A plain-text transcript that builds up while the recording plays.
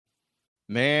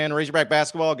Man, Razorback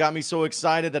basketball got me so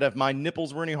excited that if my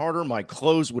nipples were any harder, my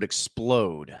clothes would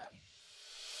explode.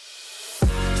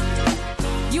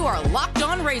 You are Locked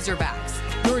On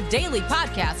Razorbacks, your daily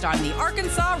podcast on the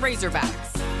Arkansas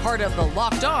Razorbacks, part of the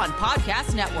Locked On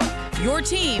Podcast Network, your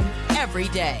team every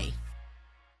day.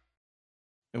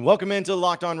 And welcome into the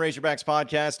Locked On Razorbacks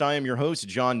podcast. I am your host,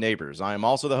 John Neighbors. I am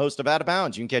also the host of Out of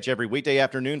Bounds. You can catch every weekday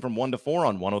afternoon from 1 to 4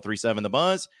 on 103.7 The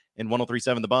Buzz and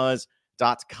 103.7thebuzz.com.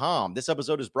 This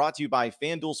episode is brought to you by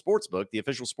FanDuel Sportsbook, the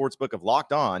official sportsbook of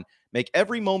Locked On. Make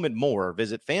every moment more.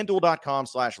 Visit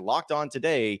FanDuel.com/LockedOn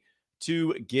today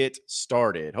to get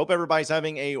started. Hope everybody's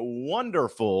having a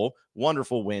wonderful,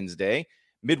 wonderful Wednesday,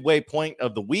 midway point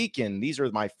of the week. And these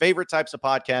are my favorite types of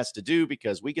podcasts to do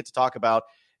because we get to talk about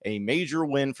a major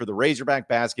win for the Razorback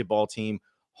basketball team.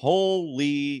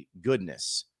 Holy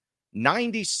goodness.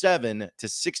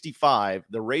 97-65,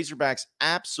 the Razorbacks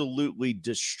absolutely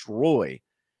destroy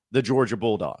the Georgia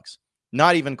Bulldogs.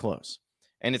 Not even close.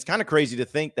 And it's kind of crazy to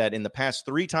think that in the past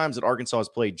 3 times that Arkansas has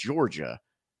played Georgia,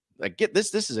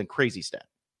 this is a crazy stat.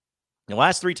 The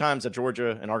last 3 times that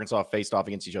Georgia and Arkansas faced off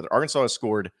against each other, Arkansas has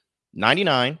scored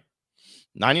 99,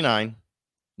 99,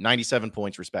 97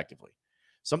 points respectively.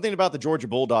 Something about the Georgia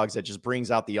Bulldogs that just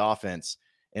brings out the offense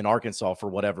in Arkansas for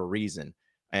whatever reason.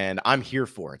 And I'm here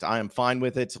for it. I am fine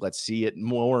with it. Let's see it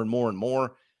more and more and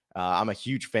more. I'm a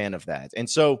huge fan of that. And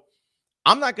so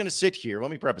I'm not going to sit here.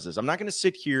 Let me preface this. I'm not going to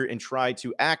sit here and try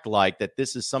to act like that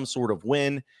this is some sort of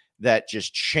win that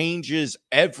just changes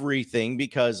everything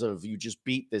because of you just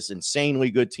beat this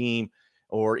insanely good team,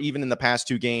 or even in the past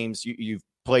 2 games, you've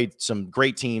played some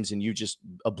great teams and you just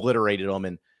obliterated them.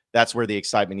 And that's where the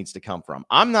excitement needs to come from.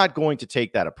 I'm not going to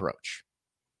take that approach.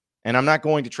 And I'm not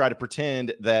going to try to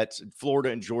pretend that Florida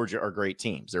and Georgia are great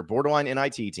teams. They're borderline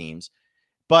NIT teams,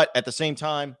 but at the same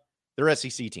time, they're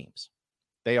SEC teams.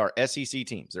 They are SEC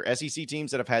teams. They're SEC teams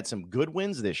that have had some good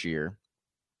wins this year.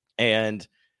 And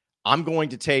I'm going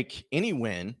to take any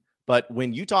win. But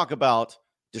when you talk about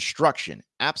destruction,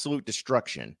 absolute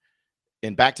destruction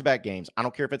in back-to-back games, I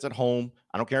don't care if it's at home.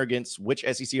 I don't care against which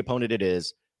SEC opponent it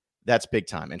is. That's big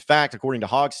time. In fact, according to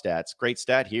Hog Stats, great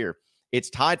stat here, it's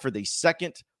tied for the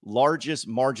second largest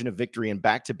margin of victory in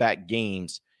back-to-back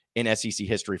games in SEC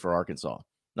history for Arkansas.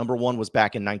 Number 1 was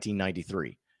back in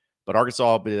 1993. But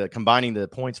Arkansas, combining the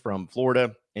points from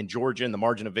Florida and Georgia and the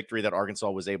margin of victory that Arkansas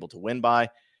was able to win by,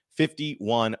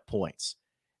 51 points.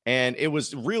 And it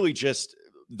was really just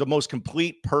the most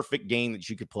complete, perfect game that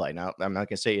you could play. Now, I'm not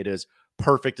going to say it is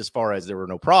perfect as far as there were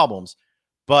no problems,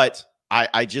 but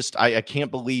I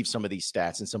can't believe some of these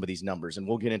stats and some of these numbers, and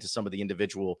we'll get into some of the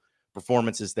individual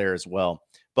performances there as well.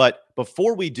 But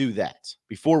before we do that,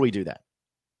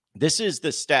 this is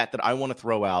the stat that I want to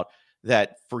throw out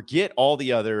that forget all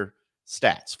the other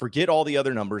stats, forget all the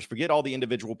other numbers, forget all the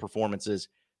individual performances.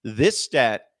 This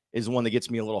stat is one that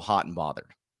gets me a little hot and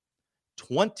bothered.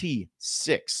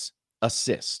 26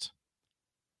 assists,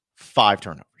 5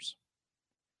 turnovers.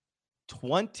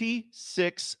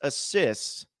 26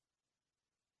 assists,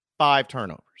 5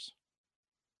 turnovers.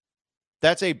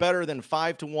 That's a better than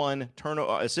 5-to-1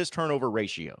 assist turnover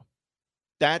ratio.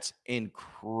 That's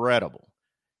incredible.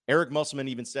 Eric Musselman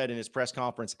even said in his press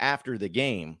conference after the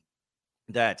game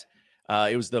that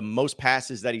it was the most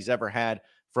passes that he's ever had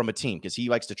from a team, because he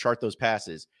likes to chart those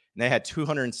passes. And they had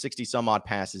 260 some odd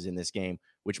passes in this game,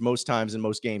 which most times in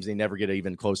most games, they never get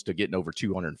even close to getting over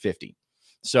 250.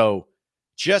 So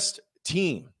just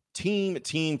team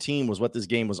was what this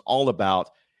game was all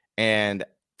about. And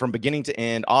from beginning to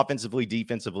end, offensively,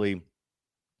 defensively,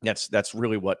 that's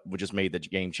really what just made the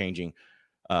game-changing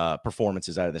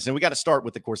performances out of this. And we got to start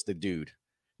with, of course, the dude,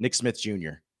 Nick Smith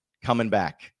Jr., coming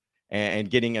back and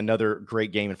getting another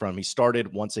great game in front of him. He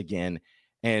started once again,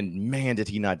 and man, did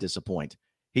he not disappoint.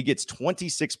 He gets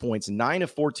 26 points, 9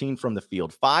 of 14 from the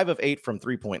field, 5 of 8 from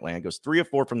three-point land, goes 3 of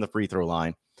 4 from the free throw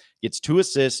line, gets 2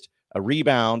 assists, a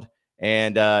rebound,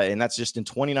 and that's just in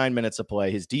 29 minutes of play.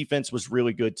 His defense was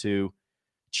really good too.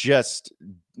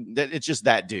 It's just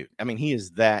that dude. I mean, he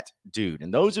is that dude.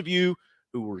 And those of you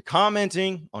who were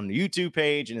commenting on the YouTube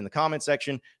page and in the comment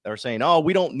section that were saying, oh,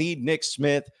 we don't need Nick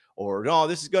Smith, or no,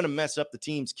 this is going to mess up the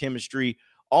team's chemistry,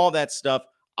 all that stuff.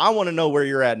 I want to know where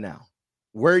you're at now.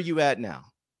 Where are you at now?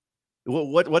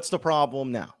 What's the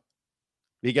problem now?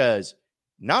 Because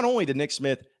not only did Nick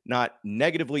Smith not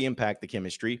negatively impact the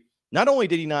chemistry, not only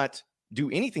did he not do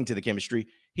anything to the chemistry,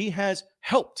 he has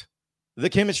helped the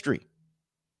chemistry.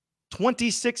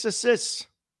 26 assists.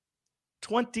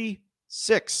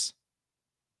 26.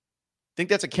 Think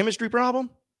that's a chemistry problem?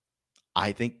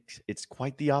 I think it's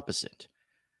quite the opposite.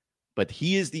 But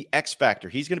he is the X factor.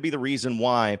 He's going to be the reason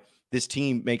why this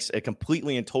team makes a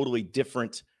completely and totally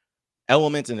different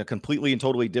element and a completely and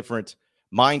totally different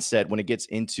mindset when it gets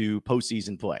into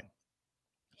postseason play.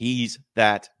 He's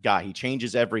that guy. He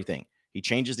changes everything. He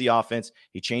changes the offense.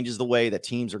 He changes the way that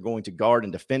teams are going to guard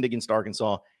and defend against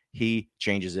Arkansas. He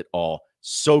changes it all.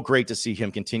 So great to see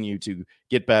him continue to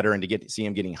get better and to see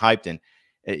him getting hyped. And,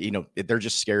 they're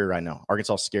just scary right now.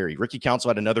 Arkansas is scary. Ricky Council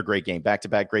had another great game,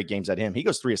 back-to-back great games at him. He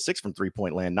goes 3 of 6 from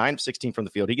three-point land, 9 of 16 from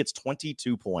the field. He gets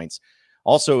 22 points.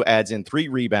 Also adds in 3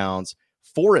 rebounds,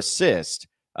 4 assists,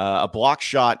 a block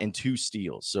shot, and 2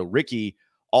 steals. So Ricky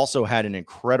also had an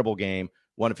incredible game.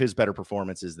 One of his better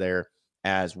performances there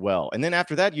as well. And then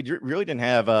after that, you really didn't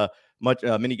have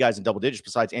many guys in double digits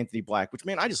besides Anthony Black, which,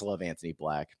 man, I just love Anthony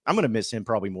Black. I'm going to miss him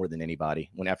probably more than anybody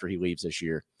after he leaves this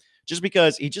year, just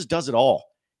because he just does it all.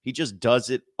 He just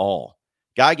does it all.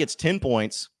 Guy gets 10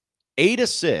 points, 8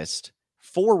 assists,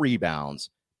 4 rebounds,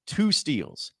 2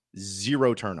 steals,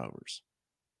 0 turnovers.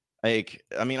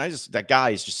 That guy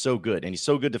is just so good, and he's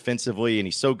so good defensively, and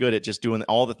he's so good at just doing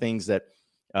all the things that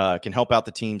can help out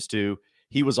the teams too.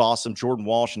 He was awesome. Jordan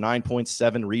Walsh,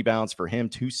 9.7 rebounds for him,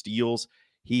 2 steals.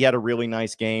 He had a really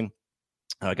nice game.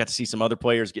 Got to see some other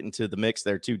players get into the mix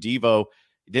there too. Devo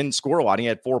didn't score a lot. He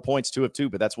had 4 points, 2 of 2,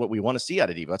 but that's what we want to see out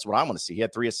of Devo. That's what I want to see. He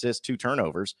had 3 assists, 2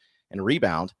 turnovers, and a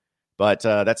rebound. But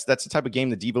that's the type of game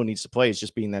that Devo needs to play, is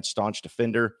just being that staunch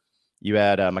defender. You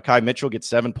had Mekhi Mitchell get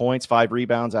 7 points, 5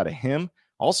 rebounds out of him,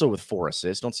 also with 4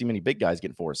 assists. Don't see many big guys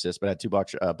getting 4 assists, but had 2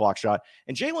 block shot.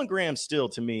 And Jalen Graham still,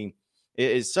 to me,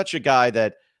 is such a guy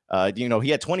that, he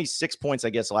had 26 points, I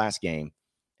guess, last game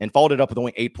and followed it up with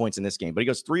only 8 points in this game. But he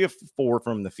goes 3 of 4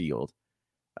 from the field.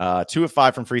 2 of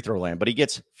 5 from free throw land, but he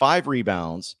gets 5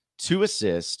 rebounds, 2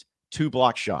 assists, 2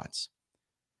 block shots.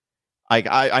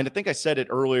 I think I said it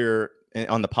earlier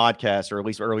on the podcast, or at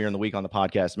least earlier in the week on the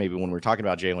podcast, maybe when we were talking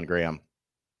about Jalen Graham.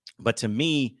 But to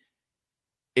me,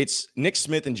 it's Nick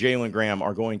Smith and Jalen Graham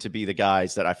are going to be the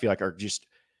guys that I feel like are just,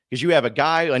 because you have a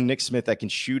guy on Nick Smith that can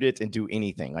shoot it and do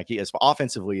anything. As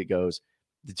offensively it goes,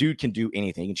 the dude can do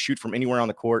anything. He can shoot from anywhere on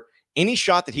the court. Any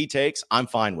shot that he takes, I'm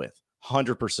fine with,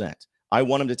 100%. I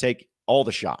want him to take all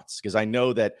the shots, because I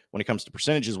know that when it comes to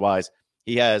percentages wise,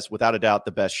 he has, without a doubt,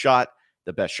 the best shot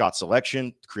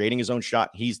selection, creating his own shot.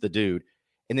 He's the dude.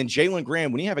 And then Jalen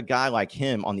Graham, when you have a guy like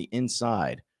him on the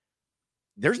inside,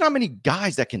 there's not many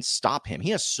guys that can stop him. He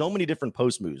has so many different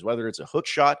post moves, whether it's a hook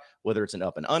shot, whether it's an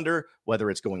up and under,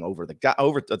 whether it's going over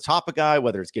the top of a guy,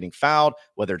 whether it's getting fouled,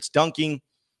 whether it's dunking.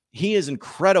 He is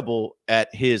incredible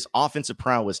at his offensive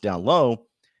prowess down low.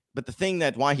 But the thing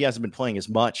that why he hasn't been playing as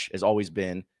much has always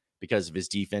been because of his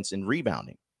defense and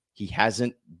rebounding. He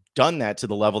hasn't done that to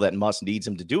the level that Muss needs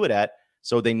him to do it at.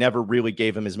 So they never really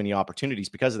gave him as many opportunities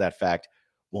because of that fact.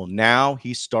 Well, now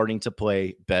he's starting to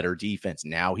play better defense.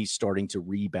 Now he's starting to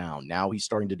rebound. Now he's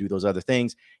starting to do those other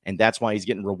things. And that's why he's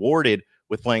getting rewarded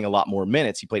with playing a lot more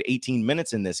minutes. He played 18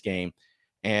 minutes in this game.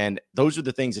 And those are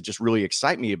the things that just really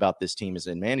excite me about this team, is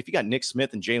that, man, if you got Nick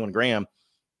Smith and Jalen Graham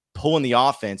pulling the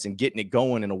offense and getting it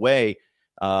going in a way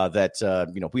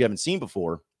that we haven't seen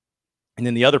before, and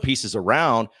then the other pieces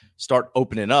around start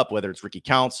opening up, whether it's Ricky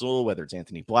Council, whether it's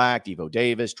Anthony Black, Devo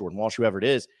Davis, Jordan Walsh, whoever it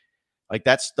is.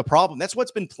 That's the problem. That's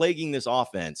what's been plaguing this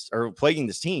offense, or plaguing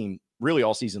this team really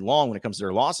all season long when it comes to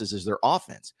their losses, is their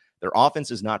offense. Their offense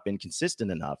has not been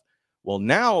consistent enough. Well,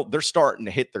 now they're starting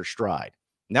to hit their stride.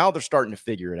 Now they're starting to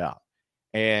figure it out.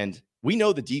 And we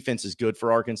know the defense is good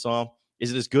for Arkansas.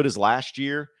 Is it as good as last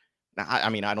year? I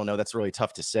don't know. That's really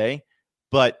tough to say.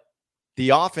 But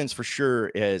the offense for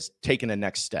sure has taken a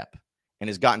next step and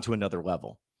has gotten to another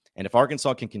level. And if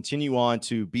Arkansas can continue on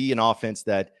to be an offense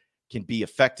that can be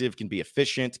effective, can be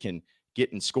efficient, can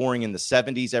get in scoring in the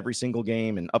 70s every single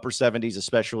game, and upper 70s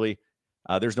especially,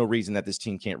 there's no reason that this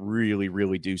team can't really,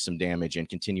 really do some damage and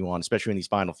continue on, especially in these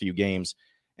final few games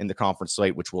in the conference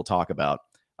slate, which we'll talk about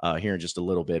here in just a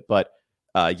little bit. But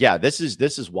this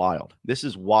is wild. This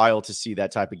is wild to see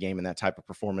that type of game and that type of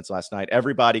performance last night.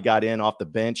 Everybody got in off the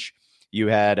bench. You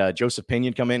had Joseph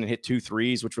Pinion come in and hit 2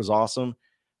 threes, which was awesome.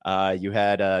 You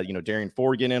had Darian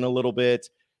Ford get in a little bit.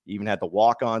 You even had the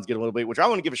walk-ons get a little bit, which I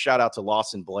want to give a shout out to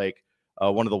Lawson Blake,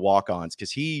 one of the walk-ons,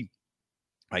 because he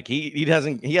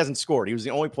hasn't scored. He was the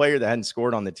only player that hadn't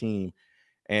scored on the team.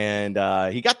 And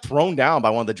he got thrown down by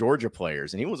one of the Georgia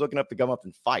players, and he was looking up to come up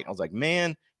and fight. I was like,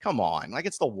 man, come on.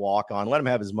 It's the walk-on. Let him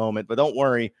have his moment. But don't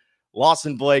worry.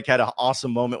 Lawson Blake had an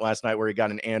awesome moment last night where he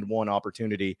got an and one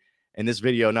opportunity. And this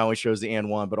video not only shows the and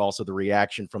one, but also the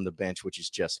reaction from the bench, which is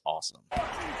just awesome.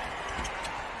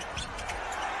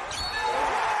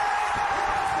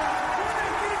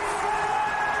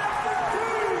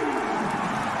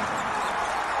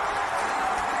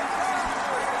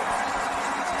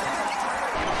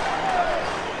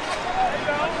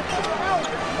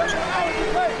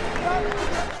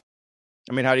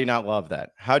 I mean, how do you not love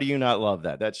that? How do you not love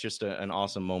that? That's just an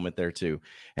awesome moment there, too.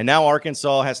 And now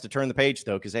Arkansas has to turn the page,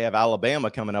 though, because they have Alabama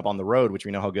coming up on the road, which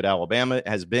we know how good Alabama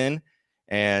has been.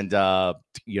 And,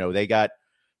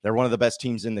 they're one of the best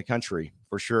teams in the country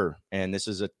for sure. And this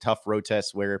is a tough road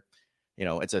test where,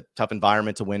 it's a tough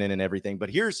environment to win in and everything.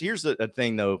 But here's the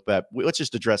thing, though, but let's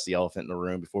just address the elephant in the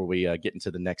room before we get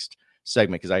into the next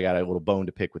segment, because I got a little bone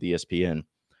to pick with ESPN.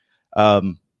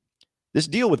 This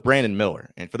deal with Brandon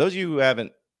Miller. And for those of you who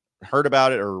haven't heard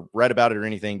about it or read about it or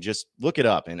anything, just look it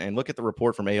up and look at the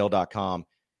report from AL.com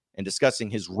and discussing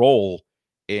his role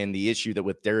in the issue that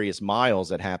with Darius Miles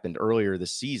that happened earlier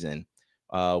this season,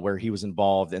 where he was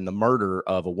involved in the murder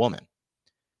of a woman.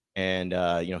 And,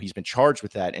 he's been charged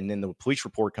with that. And then the police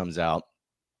report comes out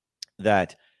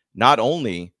that not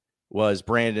only was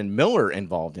Brandon Miller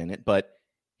involved in it, but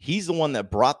he's the one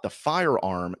that brought the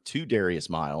firearm to Darius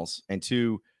Miles and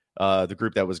to the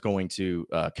group that was going to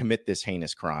commit this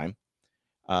heinous crime.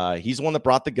 He's the one that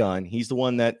brought the gun. He's the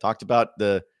one that talked about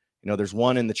there's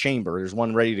one in the chamber. There's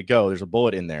one ready to go. There's a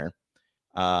bullet in there.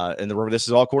 This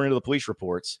is all according to the police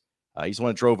reports. He's the one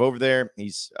that drove over there.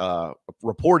 He's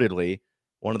reportedly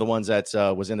one of the ones that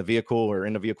was in the vehicle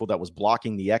that was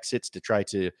blocking the exits to try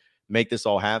to make this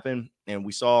all happen. And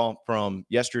we saw from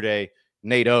yesterday,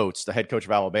 Nate Oates, the head coach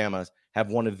of Alabama, have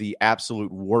one of the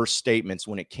absolute worst statements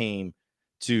when it came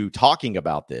to talking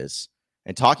about this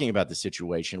and talking about the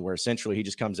situation, where essentially he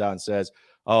just comes out and says,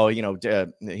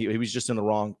 he was just in the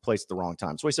wrong place at the wrong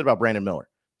time. So he said about Brandon Miller,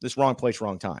 this wrong place,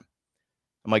 wrong time.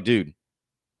 I'm like, dude,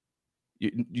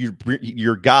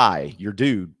 your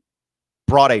dude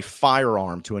brought a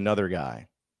firearm to another guy,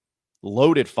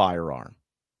 loaded firearm.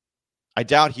 I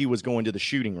doubt he was going to the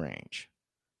shooting range.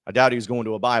 I doubt he was going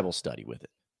to a Bible study with it.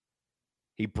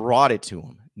 He brought it to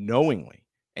him knowingly.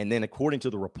 And then according to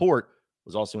the report,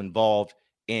 was also involved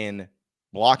in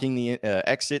blocking the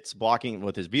exits, blocking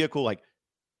with his vehicle. Like,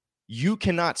 you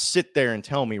cannot sit there and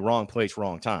tell me wrong place,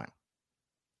 wrong time.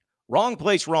 Wrong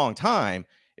place, wrong time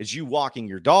is you walking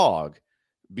your dog,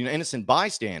 being an innocent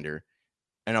bystander,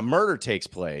 and a murder takes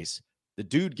place. The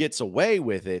dude gets away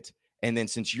with it. And then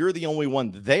since you're the only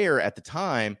one there at the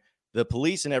time, the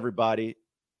police and everybody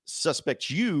suspect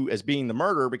you as being the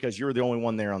murderer because you're the only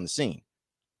one there on the scene.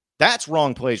 That's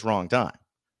wrong place, wrong time.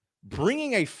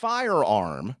 Bringing a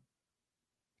firearm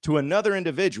to another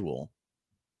individual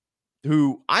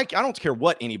who I don't care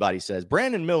what anybody says.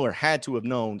 Brandon Miller had to have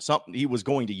known something. He was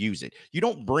going to use it. You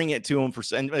don't bring it to him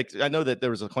I know that there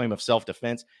was a claim of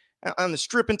self-defense on the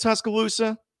strip in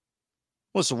Tuscaloosa.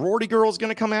 Well, a sorority girl is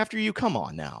going to come after you. Come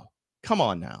on now.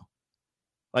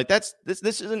 Like this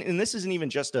isn't even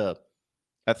just a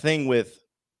thing with,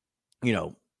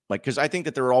 because I think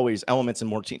that there are always elements and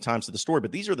more times to the story,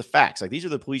 but these are the facts. Like, these are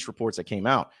the police reports that came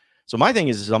out. So my thing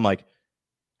is I'm like,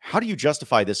 how do you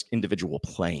justify this individual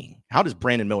playing? How does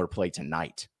Brandon Miller play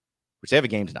tonight? Which they have a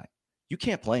game tonight. You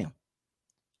can't play him.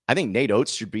 I think Nate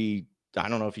Oates should be, I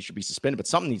don't know if he should be suspended, but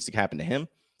something needs to happen to him.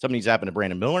 Something needs to happen to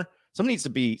Brandon Miller. Something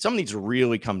needs to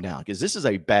really come down, because this is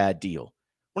a bad deal.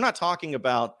 We're not talking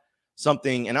about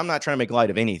something, and I'm not trying to make light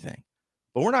of anything,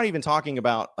 but we're not even talking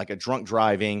about like a drunk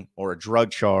driving or a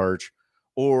drug charge,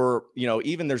 or,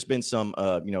 even there's been some,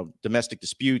 domestic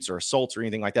disputes or assaults or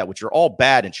anything like that, which are all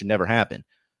bad and should never happen.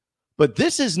 But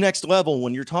this is next level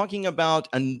when you're talking about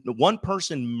one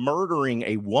person murdering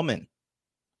a woman,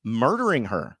 murdering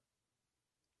her.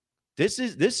 This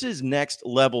is next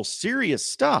level serious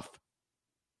stuff.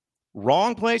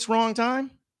 Wrong place, wrong time.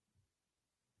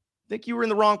 I think you were in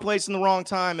the wrong place in the wrong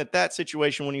time at that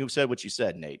situation when you said what you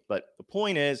said, Nate. But the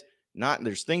point is,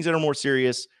 there's things that are more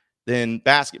serious than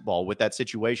basketball with that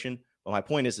situation. But my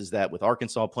point is that with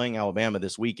Arkansas playing Alabama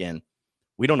this weekend,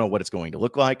 we don't know what it's going to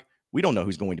look like. We don't know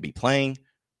who's going to be playing.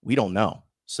 We don't know.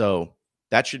 So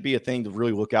that should be a thing to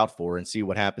really look out for and see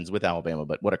what happens with Alabama.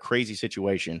 But what a crazy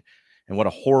situation, and what a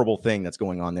horrible thing that's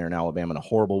going on there in Alabama, and a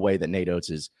horrible way that Nate Oates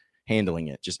is handling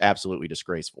it. Just absolutely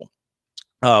disgraceful.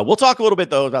 We'll talk a little bit,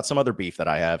 though, about some other beef that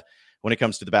I have when it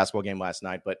comes to the basketball game last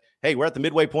night. But hey, we're at the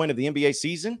midway point of the NBA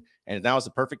season, and now is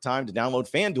the perfect time to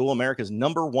download FanDuel, America's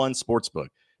 #1 sportsbook,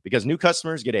 because new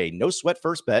customers get a no-sweat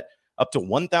first bet up to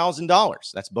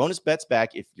 $1,000. That's bonus bets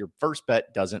back if your first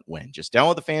bet doesn't win. Just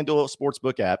download the FanDuel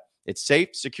Sportsbook app. It's safe,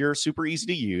 secure, super easy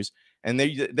to use. And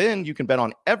then you can bet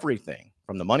on everything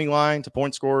from the money line to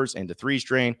point scores and to threes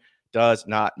drain. Does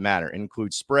not matter. It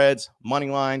includes spreads, money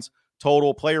lines,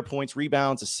 total, player points,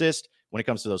 rebounds, assists when it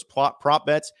comes to those prop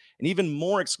bets, and even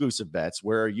more exclusive bets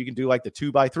where you can do like the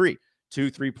 2x3,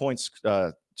 2 points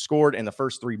scored in the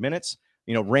first 3 minutes.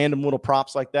 Random little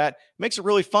props like that. Makes it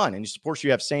really fun. And of course,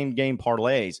 you have same game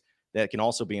parlays that can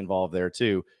also be involved there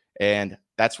too. And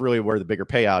that's really where the bigger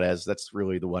payout is. That's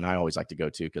really the one I always like to go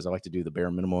to because I like to do the bare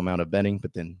minimum amount of betting,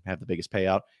 but then have the biggest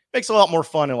payout. Makes it a lot more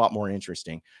fun and a lot more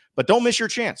interesting. But don't miss your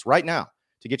chance right now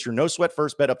to get your no sweat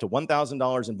first bet up to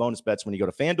 $1,000 in bonus bets when you go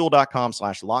to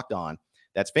FanDuel.com/lockedon.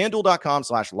 That's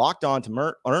FanDuel.com/lockedon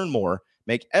to earn more.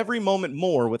 Make every moment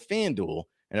more with FanDuel,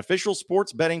 an official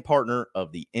sports betting partner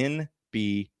of the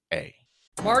NBA.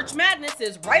 March Madness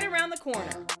is right around the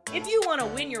corner. If you want to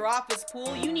win your office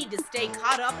pool, you need to stay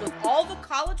caught up with all the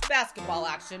college basketball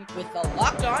action with the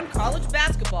Locked On College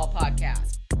Basketball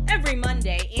Podcast. Every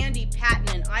Monday, Andy Patton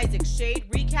and Isaac Shade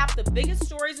recap the biggest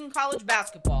stories in college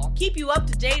basketball, keep you up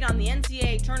to date on the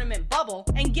NCAA tournament bubble,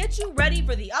 and get you ready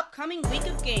for the upcoming week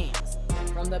of games.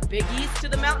 From the Big East to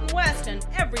the Mountain West and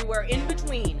everywhere in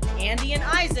between, Andy and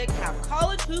Isaac have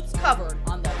college hoops covered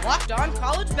on the Locked On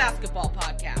College Basketball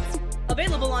Podcast.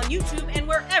 Available on YouTube and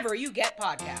wherever you get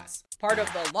podcasts. Part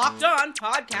of the Locked On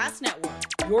Podcast Network.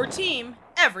 Your team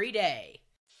every day.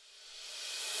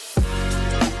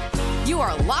 You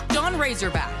are Locked On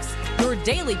Razorbacks, your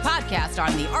daily podcast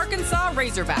on the Arkansas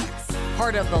Razorbacks.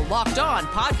 Part of the Locked On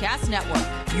Podcast Network.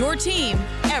 Your team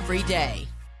every day.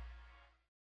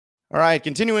 All right,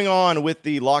 continuing on with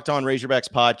the Locked On Razorbacks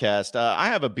podcast, I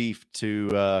have a beef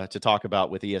to talk about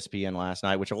with ESPN last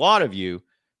night, which a lot of you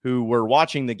who were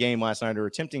watching the game last night or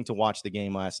attempting to watch the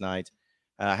game last night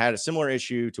had a similar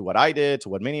issue to what I did, to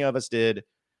what many of us did,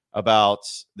 about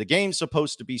the game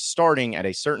supposed to be starting at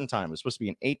a certain time. It was supposed to be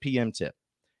an 8 p.m. tip.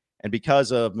 And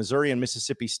because of Missouri and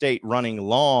Mississippi State running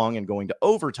long and going to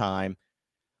overtime,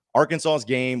 Arkansas's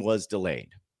game was delayed.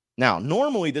 Now,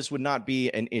 normally this would not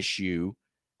be an issue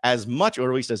as much,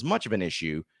 or at least as much of an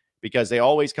issue, because they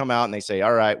always come out and they say,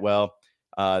 all right, well,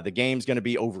 the game's going to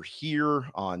be over here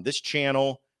on this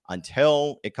channel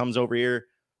until it comes over here,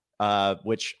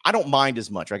 which I don't mind as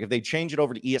much. Like if they change it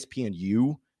over to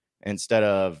ESPNU instead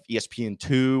of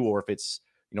ESPN2, or if it's,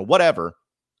 whatever,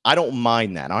 I don't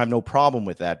mind that. I have no problem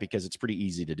with that because it's pretty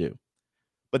easy to do.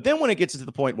 But then when it gets to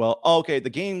the point, well, okay, this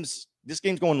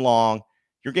game's going long.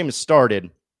 Your game has started.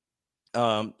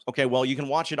 Okay, well, you can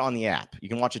watch it on the app. You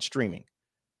can watch it streaming.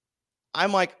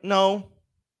 I'm like, no,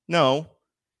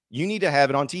 you need to have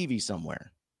it on TV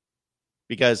somewhere,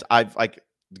 because I've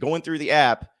going through the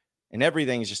app and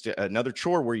everything is just another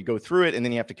chore where you go through it and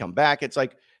then you have to come back. It's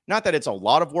like, not that it's a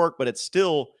lot of work, but it's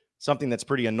still something that's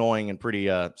pretty annoying and pretty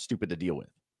stupid to deal with.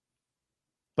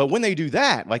 But when they do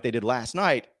that, like they did last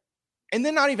night, and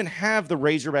then not even have the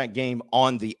Razorback game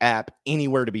on the app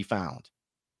anywhere to be found,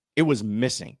 it was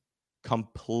missing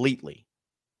completely.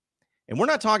 And we're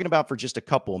not talking about for just a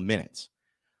couple of minutes.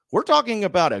 We're talking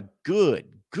about a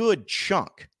good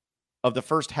chunk of the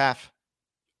first half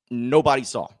nobody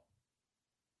saw.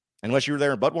 Unless you were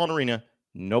there in Budweiser Arena,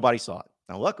 nobody saw it.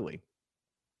 Now, luckily,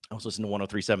 I was listening to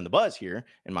 103.7 The Buzz here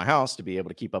in my house to be able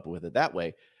to keep up with it that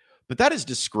way. But that is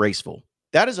disgraceful.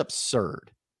 That is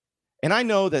absurd. And I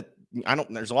know that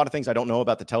there's a lot of things I don't know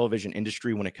about the television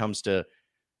industry when it comes to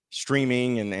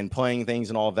streaming and playing things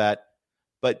and all of that.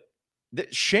 But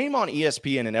shame on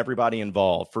ESPN and everybody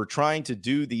involved for trying to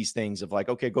do these things of like,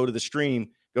 okay, go to the stream,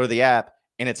 go to the app,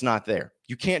 and it's not there.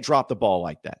 You can't drop the ball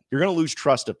like that. You're going to lose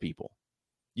trust of people.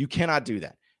 You cannot do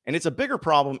that. And it's a bigger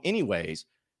problem anyways,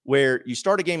 where you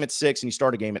start a game at 6 and you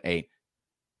start a game at 8.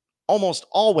 Almost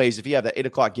always, if you have that 8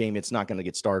 o'clock game, it's not going to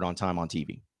get started on time on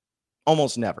TV.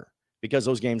 Almost never, because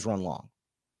those games run long.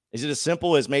 Is it as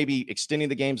simple as maybe extending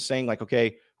the games, saying like,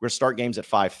 okay, we're going to start games at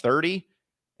 5:30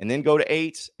 and then go to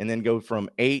 8 and then go from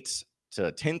 8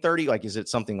 to 10:30? Like, is it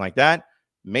something like that?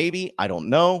 Maybe. I don't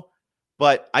know.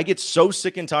 But I get so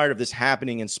sick and tired of this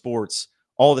happening in sports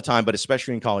all the time, but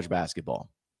especially in college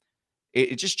basketball.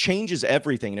 It just changes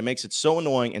everything, and it makes it so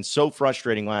annoying and so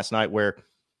frustrating last night, where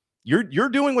you're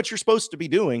doing what you're supposed to be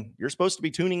doing. You're supposed to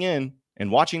be tuning in and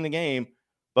watching the game,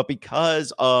 but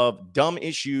because of dumb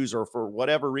issues or for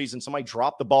whatever reason, somebody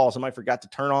dropped the ball, somebody forgot to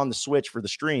turn on the switch for the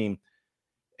stream,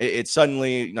 it's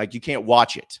suddenly like you can't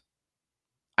watch it.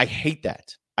 I hate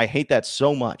that. I hate that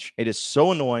so much. It is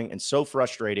so annoying and so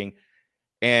frustrating.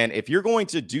 And if you're going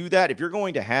to do that, if you're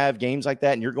going to have games like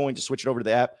that and you're going to switch it over to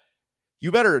the app,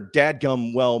 you better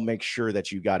dadgum well make sure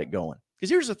that you got it going.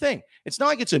 Because here's the thing. It's not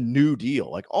like it's a new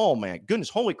deal. Like, oh, man, goodness,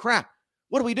 holy crap.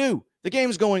 What do we do? The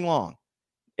game's going long.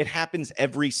 It happens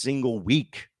every single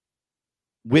week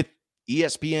with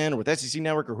ESPN or with SEC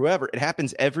Network or whoever. It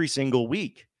happens every single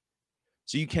week.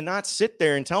 So you cannot sit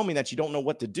there and tell me that you don't know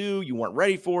what to do. You weren't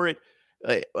ready for it.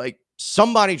 Like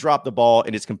somebody dropped the ball,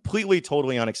 and it's completely,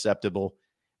 totally unacceptable.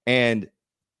 And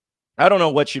I don't know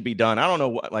what should be done. I don't know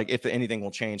what, like, if anything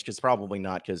will change, because probably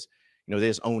not, because, they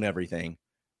just own everything.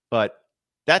 But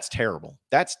that's terrible.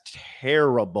 That's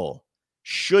terrible.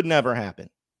 Should never happen.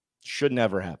 Should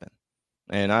never happen.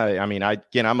 And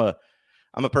I'm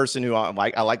a person who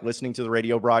I like listening to the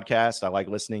radio broadcast. I like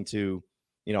listening to,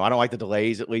 I don't like the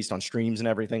delays, at least on streams and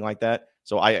everything like that.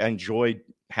 So I enjoyed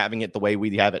having it the way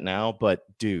we have it now. But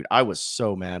dude, I was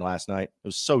so mad last night. It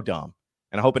was so dumb.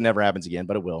 And I hope it never happens again,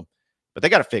 but it will. But they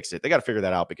got to fix it. They got to figure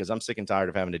that out because I'm sick and tired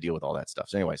of having to deal with all that stuff.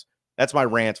 So anyways, that's my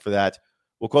rant for that.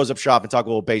 We'll close up shop and talk a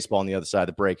little baseball on the other side of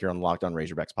the break here on the Locked On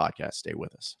Razorbacks podcast. Stay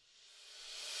with us.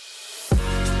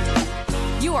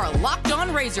 You are Locked On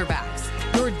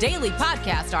Razorbacks, your daily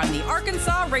podcast on the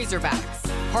Arkansas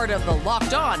Razorbacks, part of the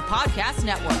Locked On Podcast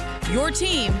Network, your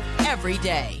team every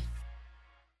day.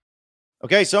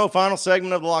 Okay, so final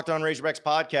segment of the Locked On Razorbacks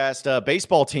podcast.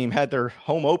 Baseball team had their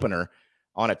home opener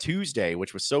on a Tuesday,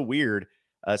 which was so weird,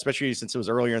 especially since it was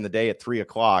earlier in the day at 3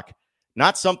 o'clock.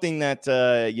 Not something that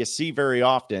you see very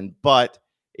often, but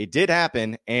it did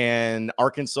happen, and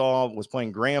Arkansas was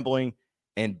playing Grambling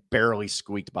and barely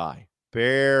squeaked by.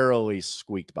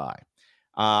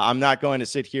 I'm not going to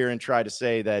sit here and try to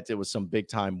say that it was some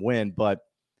big-time win, but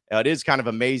it is kind of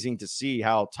amazing to see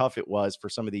how tough it was for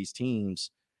some of these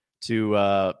teams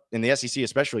to, in the SEC,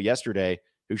 especially yesterday,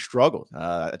 who struggled.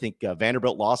 I think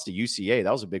Vanderbilt lost to UCA.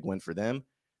 That was a big win for them.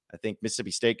 I think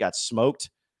Mississippi State got smoked.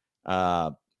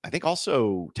 I think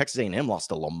also Texas A&M lost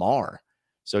to Lamar.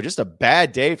 So just a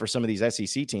bad day for some of these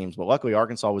SEC teams. But luckily,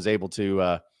 Arkansas was able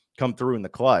to come through in the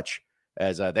clutch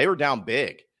as they were down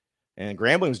big. And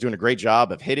Grambling was doing a great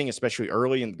job of hitting, especially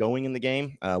early and going in the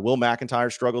game. Will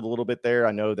McIntyre struggled a little bit there.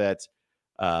 I know that,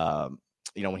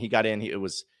 when he got in,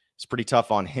 it's pretty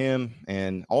tough on him.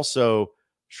 And also, I was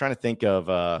trying to think of,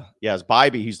 it was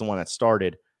Bybee. He's the one that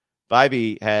started.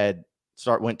 Bybee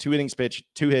went 2 innings pitched,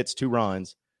 2 hits, 2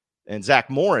 runs. And Zach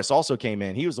Morris also came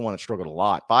in. He was the one that struggled a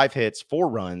lot. 5 hits, 4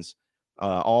 runs,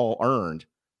 all earned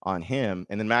on him.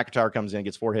 And then McIntyre comes in,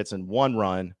 gets 4 hits and 1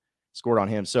 run scored on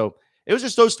him. So it was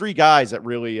just those 3 guys that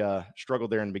really struggled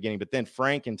there in the beginning. But then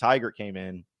Frank and Tiger came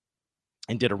in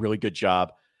and did a really good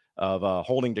job of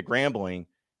holding to Grambling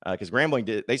because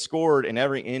Grambling they scored in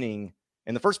every inning.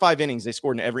 In the first 5 innings, they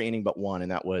scored in every inning but one,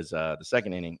 and that was the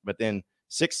second inning. But then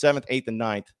 6th, 7th, 8th, and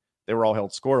 9th, they were all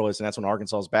held scoreless, and that's when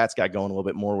Arkansas's bats got going a little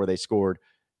bit more, where they scored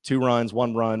 2 runs,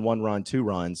 1 run, 1 run, 2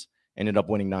 runs, ended up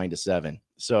winning 9-7.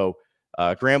 So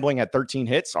Grambling had 13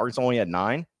 hits. Arkansas only had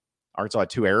 9. Arkansas had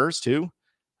 2 errors, too.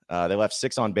 They left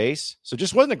 6 on base. So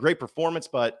just wasn't a great performance,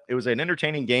 but it was an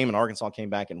entertaining game, and Arkansas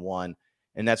came back and won.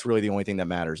 And that's really the only thing that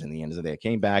matters in the end, is that they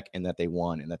came back and that they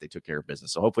won and that they took care of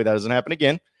business. So hopefully that doesn't happen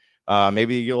again.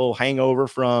 Maybe a little hangover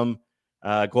from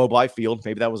Globe Life Field.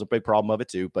 Maybe that was a big problem of it,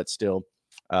 too. But still,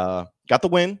 got the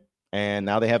win, and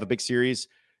now they have a big series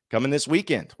coming this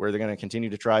weekend where they're going to continue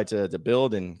to try to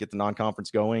build and get the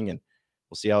non-conference going, and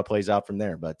we'll see how it plays out from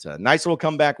there. But nice little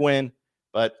comeback win,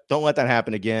 but don't let that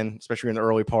happen again, especially in the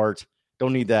early part.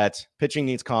 Don't need that. Pitching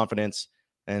needs confidence,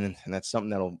 and that's something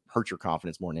that'll hurt your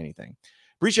confidence more than anything.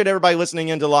 Appreciate everybody listening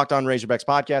in to Locked On Razorbacks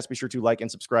podcast. Be sure to like and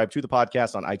subscribe to the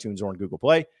podcast on iTunes or on Google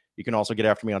Play. You can also get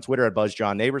after me on Twitter at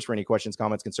BuzzJohnNeighbors for any questions,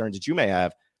 comments, concerns that you may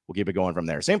have. We'll keep it going from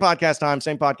there. Same podcast time,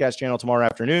 same podcast channel tomorrow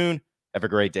afternoon. Have a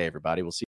great day, everybody. We'll see you.